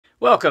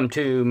Welcome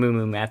to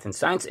MooMooMath and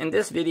Science. In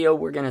this video,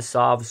 we're going to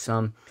solve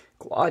some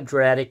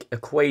quadratic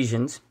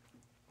equations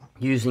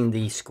using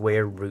the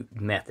square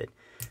root method.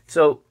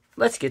 So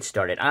let's get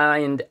started.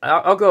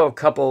 I'll go a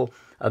couple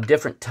of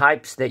different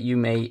types that you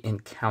may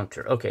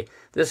encounter. Okay,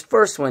 this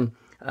first one,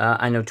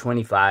 I know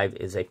 25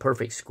 is a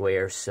perfect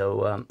square,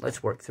 so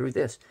let's work through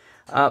this.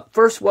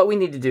 First, what we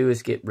need to do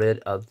is get rid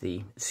of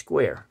the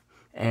square.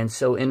 And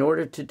so in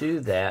order to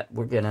do that,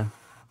 we're going to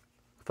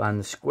find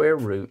the square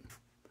root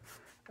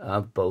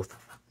of both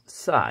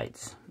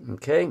sides,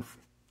 okay?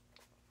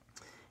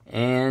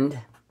 And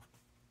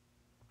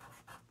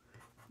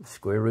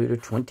square root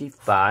of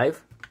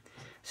 25.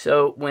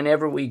 So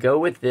whenever we go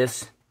with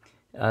this,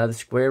 the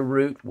square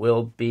root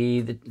will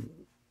be,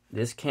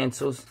 this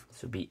cancels,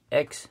 so it'll be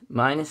x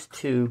minus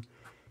 2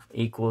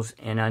 equals,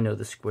 and I know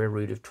the square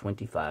root of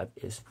 25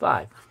 is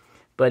 5,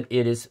 but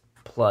it is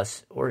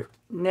plus or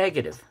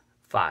negative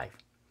 5.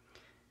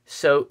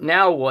 So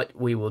now what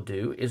we will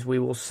do is we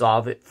will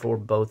solve it for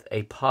both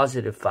a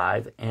positive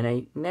 5 and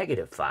a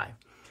negative 5.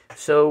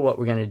 So what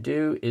we're going to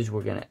do is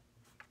we're going to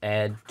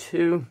add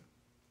 2.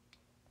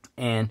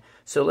 And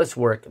so let's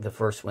work the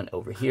first one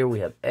over here. We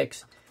have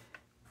x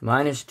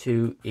minus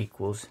 2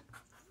 equals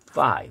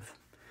 5.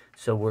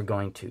 So we're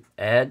going to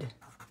add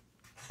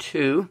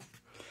 2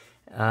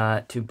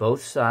 to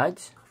both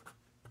sides.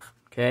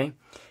 Okay.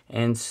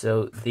 And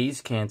so these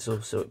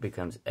cancel, so it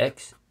becomes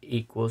x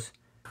equals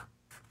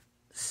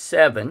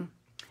 7,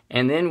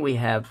 and then we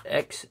have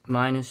x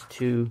minus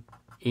 2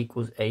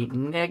 equals a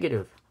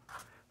negative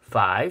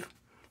 5,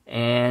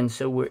 and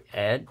so we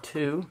add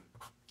 2,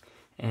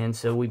 and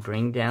so we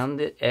bring down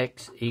the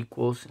x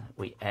equals,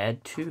 we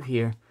add 2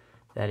 here,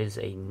 that is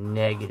a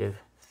negative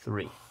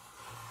 3.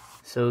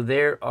 So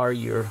there are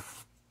your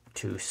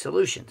two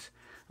solutions.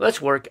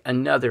 Let's work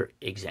another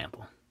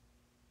example.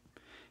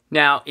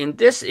 Now, in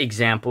this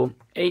example,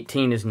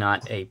 18 is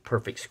not a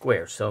perfect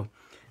square, so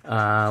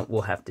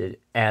we'll have to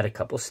add a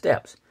couple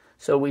steps.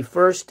 So we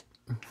first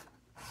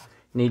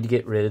need to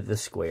get rid of the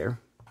square.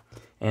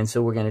 And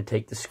so we're going to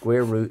take the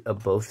square root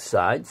of both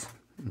sides.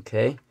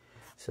 Okay,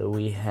 so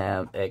we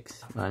have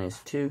x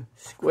minus 2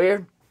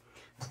 squared.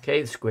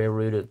 Okay, the square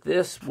root of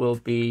this will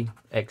be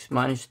x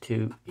minus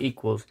 2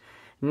 equals.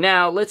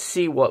 Now let's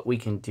see what we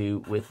can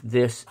do with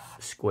this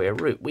square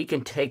root. We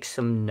can take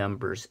some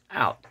numbers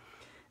out.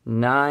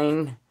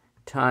 9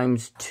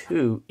 times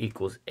 2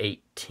 equals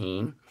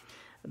 18.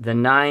 The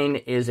 9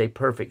 is a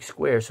perfect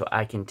square, so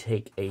I can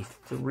take a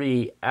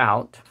 3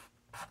 out.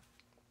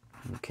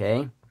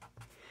 Okay.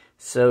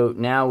 So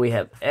now we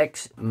have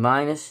x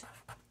minus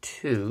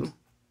 2,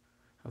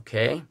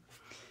 okay,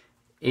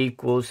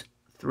 equals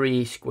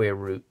 3 square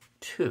root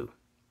 2.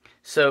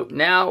 So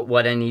now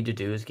what I need to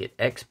do is get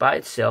x by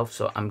itself,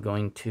 so I'm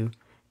going to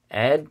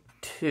add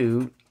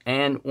 2.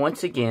 And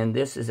once again,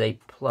 this is a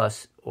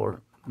plus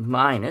or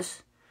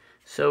minus,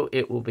 so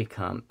it will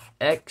become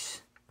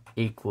x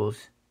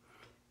equals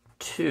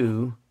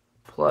 2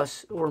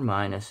 plus or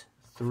minus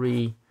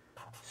 3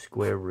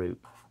 square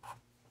root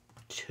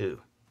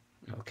 2.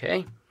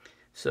 Okay,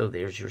 so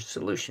there's your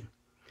solution.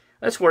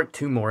 Let's work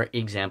two more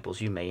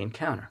examples you may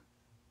encounter.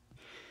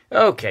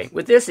 Okay,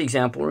 with this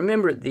example,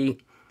 remember the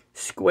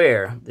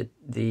square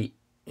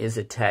is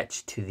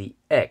attached to the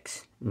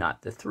x,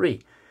 not the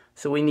 3.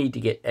 So we need to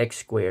get x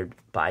squared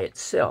by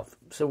itself.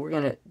 So we're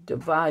going to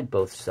divide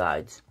both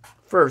sides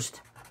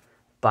first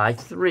by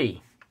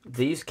 3.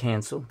 These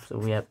cancel, so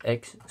we have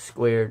x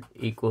squared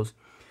equals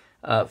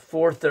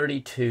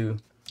 432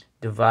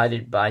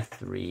 divided by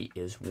 3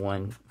 is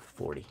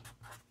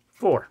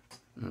 144.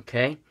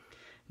 Okay,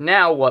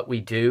 now what we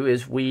do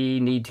is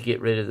we need to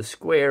get rid of the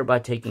square by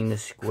taking the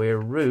square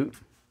root.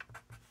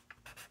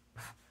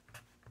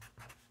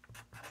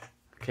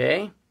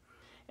 Okay,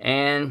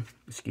 and,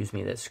 excuse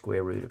me, that's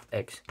square root of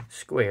x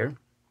squared.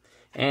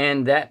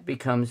 And that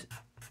becomes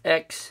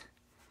x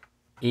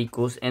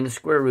equals, and the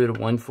square root of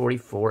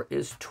 144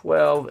 is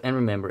 12, and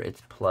remember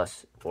it's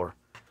plus or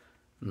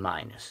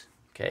minus.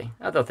 Okay,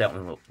 I thought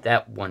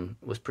that one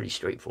was pretty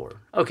straightforward.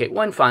 Okay,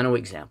 one final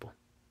example.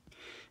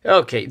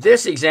 Okay,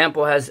 this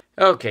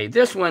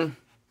one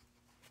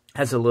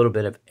has a little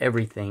bit of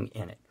everything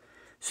in it.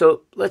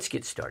 So let's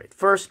get started.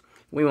 First,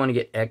 we want to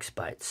get x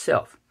by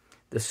itself.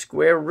 The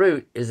square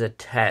root is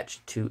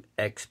attached to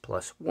x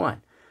plus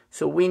 1.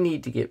 So we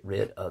need to get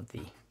rid of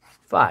the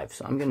 5.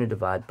 So I'm going to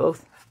divide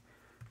both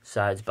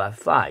sides by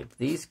 5.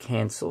 These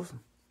cancel.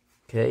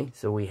 Okay,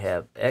 so we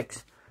have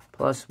x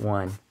plus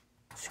 1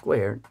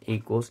 squared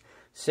equals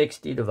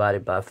 60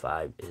 divided by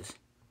 5 is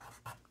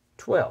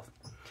 12.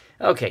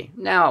 Okay,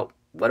 now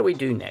what do we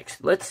do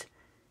next? Let's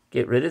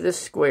get rid of this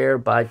square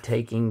by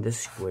taking the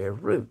square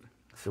root.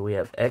 So we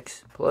have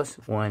x plus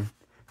 1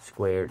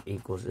 squared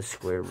equals the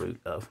square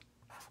root of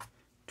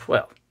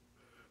 12.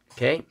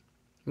 Okay,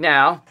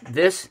 now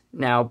this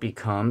now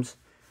becomes,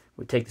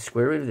 we take the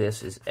square root of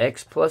this is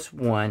x plus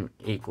 1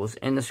 equals,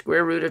 and the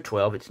square root of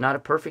 12, it's not a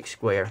perfect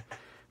square,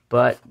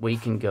 but we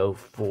can go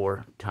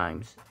 4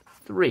 times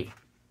 3.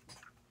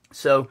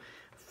 So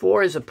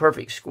 4 is a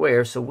perfect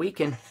square, so we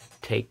can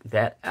take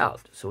that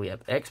out. So we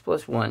have x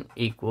plus 1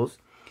 equals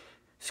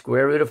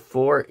square root of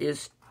 4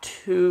 is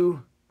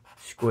 2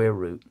 square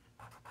root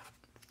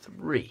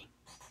 3.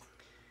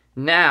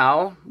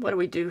 Now, what do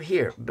we do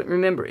here? But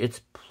remember,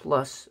 it's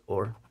plus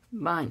or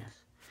minus.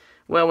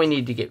 Well, we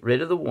need to get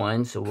rid of the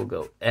 1, so we'll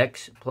go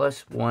x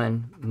plus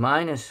 1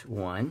 minus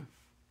 1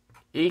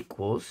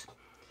 equals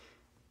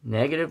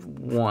negative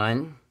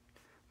 1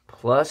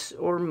 plus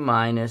or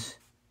minus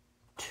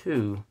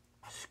 2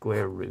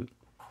 square root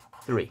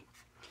 3.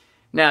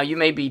 Now, you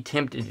may be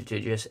tempted to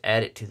just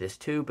add it to this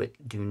 2, but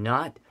do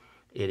not.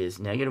 It is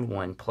negative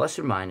 1 plus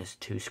or minus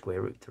 2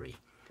 square root 3,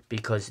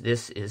 because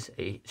this is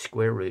a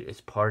square root.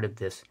 It's part of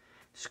this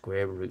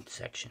square root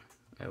section.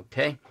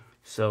 Okay,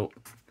 so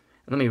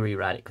let me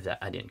rewrite it because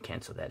I didn't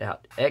cancel that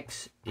out.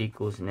 X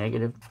equals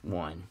negative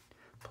 1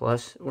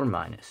 plus or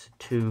minus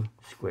 2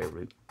 square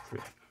root 3.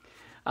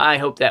 I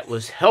hope that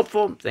was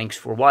helpful. Thanks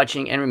for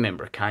watching. And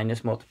remember,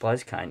 kindness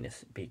multiplies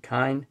kindness. Be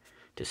kind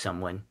to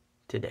someone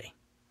today.